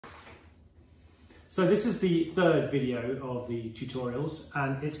So this is the third video of the tutorials,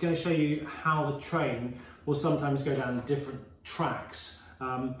 and it's going to show you how the train will sometimes go down different tracks.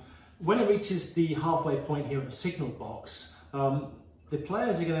 When it reaches the halfway point here at the signal box, the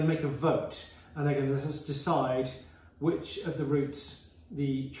players are going to make a vote, and they're going to decide which of the routes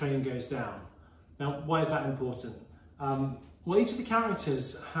the train goes down. Now, why is that important? Well, each of the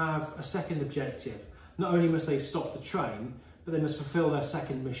characters have a second objective. Not only must they stop the train, but they must fulfill their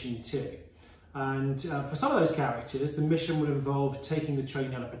second mission too. And for some of those characters, the mission would involve taking the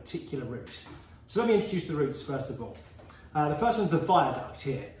train down a particular route. So let me introduce the routes first of all. The first one's the viaduct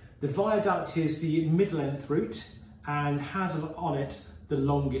here. The viaduct is the mid-length route and has on it the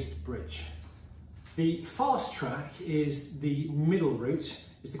longest bridge. The fast track is the middle route,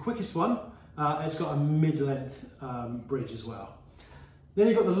 it's the quickest one. It's got a mid-length bridge as well. Then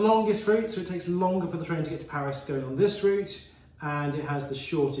you've got the longest route, so it takes longer for the train to get to Paris going on this route, and it has the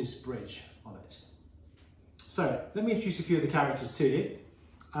shortest bridge on it. So let me introduce a few of the characters to you.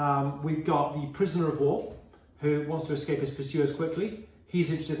 We've got the prisoner of war, who wants to escape his pursuers quickly. He's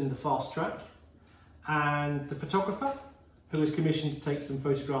interested in the fast track. And the photographer, who is commissioned to take some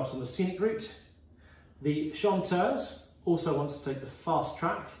photographs on the scenic route. The chanteuse also wants to take the fast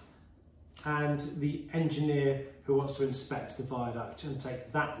track. And the engineer, who wants to inspect the viaduct and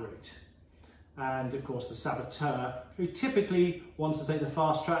take that route. And of course the saboteur, who typically wants to take the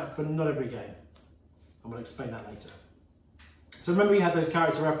fast track, but not every game. I'm going to explain that later. So remember we had those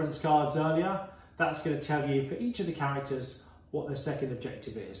character reference cards earlier? That's going to tell you for each of the characters what their second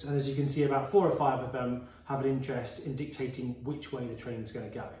objective is. And as you can see, about 4 or 5 of them have an interest in dictating which way the train's going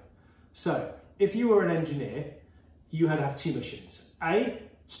to go. So if you were an engineer, you had to have 2 missions. A,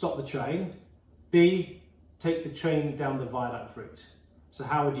 stop the train. B, take the train down the viaduct route. So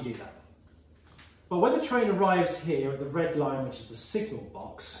how would you do that? Well, when the train arrives here at the red line, which is the signal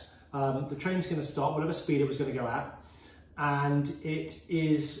box, the train's going to stop, whatever speed it was going to go at, and it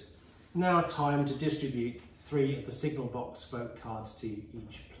is now time to distribute 3 of the signal box vote cards to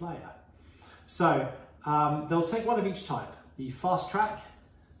each player. So they'll take 1 of each type, the fast track,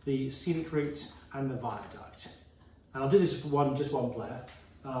 the scenic route, and the viaduct. And I'll do this for just one player.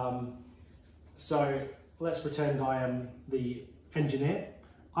 So let's pretend I am the engineer.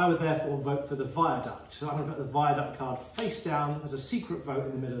 I would therefore vote for the viaduct. So I'm going to put the viaduct card face down as a secret vote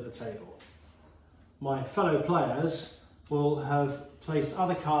in the middle of the table. My fellow players will have placed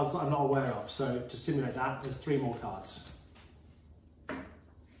other cards that I'm not aware of. So to simulate that, there's 3 more cards.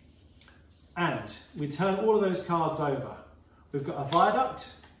 And we turn all of those cards over. We've got a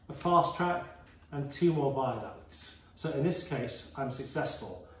viaduct, a fast track, and 2 more viaducts. So in this case, I'm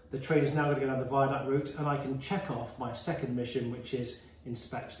successful. The train is now going to go down the viaduct route, and I can check off my second mission, which is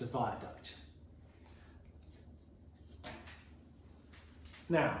inspect the viaduct.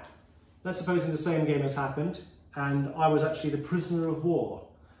 Now, let's suppose the same game has happened, and I was actually the prisoner of war.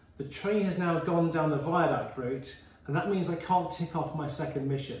 The train has now gone down the viaduct route, and that means I can't tick off my second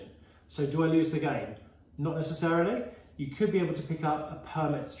mission. So do I lose the game? Not necessarily. You could be able to pick up a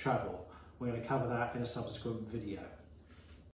permit to travel. We're going to cover that in a subsequent video.